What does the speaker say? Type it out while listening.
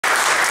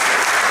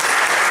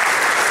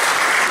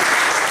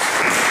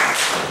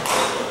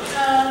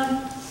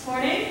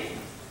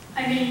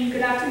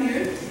Good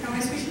afternoon. I'm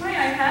going to switch to my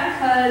iPad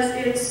because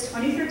it's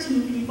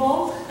 2013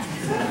 people.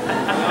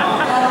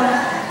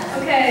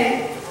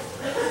 Okay.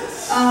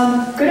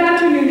 Good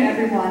afternoon,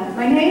 everyone.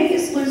 My name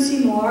is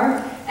Lucy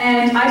Moore,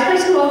 and I'd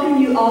like to welcome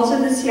you all to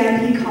the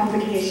CIP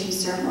Convocation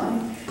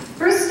ceremony.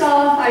 First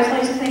off, I'd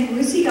like to thank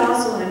Lucy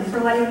Gosselin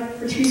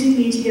for choosing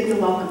me to give the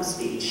welcome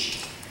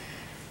speech.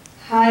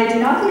 I did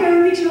not think I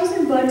would be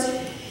chosen, but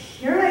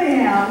here I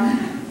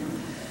am.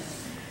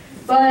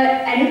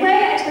 But anyway,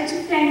 I'd like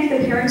to thank the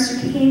parents who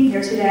came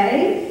here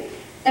today,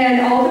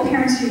 and all the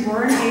parents who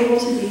weren't able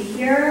to be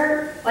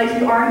here, like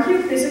you aren't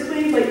here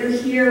physically, but you're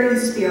here in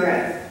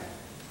spirit.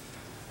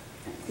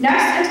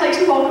 Next, I'd like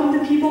to welcome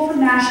the people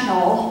from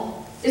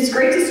National. It's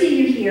great to see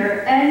you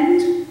here,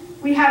 and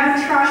we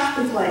haven't trashed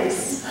the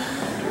place.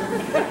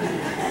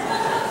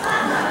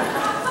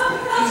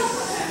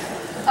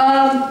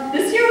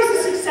 This year was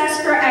a success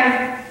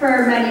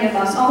for many of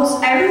us.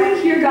 Almost everyone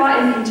here got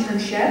an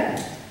internship.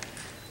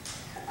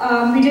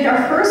 We did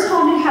our first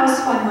haunted house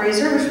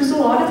fundraiser, which was a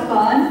lot of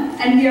fun,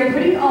 and we are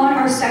putting on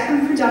our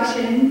second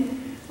production,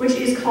 which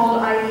is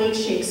called I Hate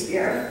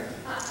Shakespeare.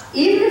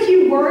 Even if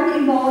you weren't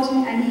involved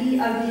in any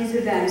of these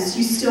events,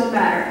 you still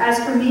matter. As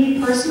for me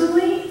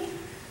personally,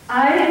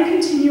 I am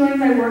continuing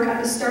my work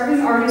at the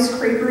Starving Artist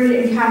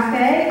Creperie and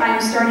Cafe. I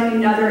am starting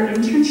another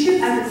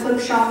internship at the Clip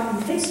Shop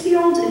in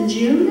Pittsfield in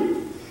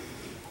June,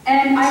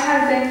 and I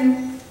have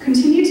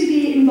continue to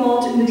be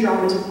involved in the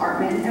drama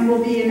department and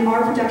will be in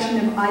our production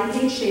of I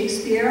Hate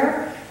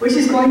Shakespeare, which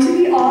is going to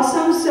be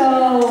awesome.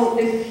 So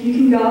if you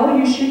can go,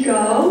 you should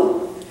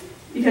go,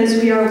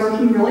 because we are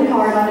working really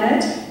hard on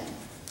it,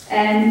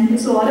 and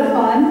it's a lot of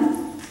fun.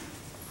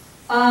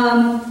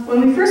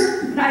 When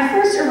I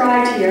first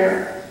arrived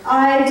here,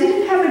 I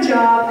didn't have a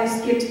job. I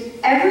skipped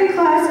every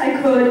class I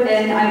could,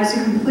 and I was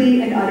a complete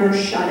and utter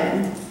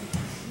shut-in.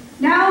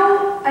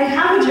 Now I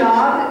have a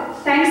job,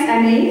 thanks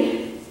Emmy.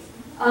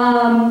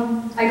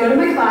 I go to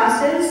my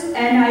classes,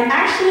 and I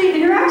actually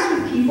interact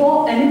with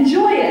people and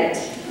enjoy it.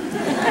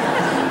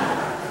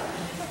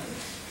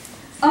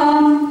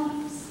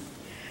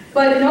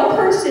 But no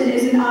person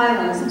is an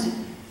island,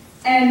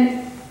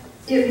 and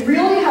it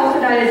really helped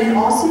that I had an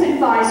awesome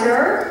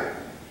advisor,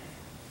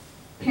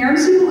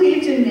 parents who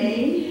believed in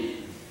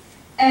me,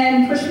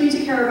 and pushed me to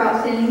care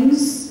about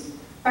things,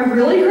 a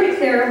really great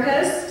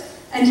therapist,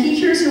 and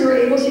teachers who were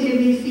able to give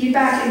me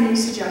feedback and make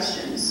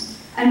suggestions.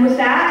 And with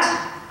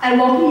that, I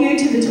welcome you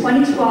to the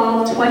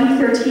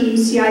 2012-2013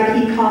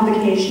 CIP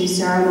Convocation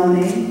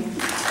ceremony.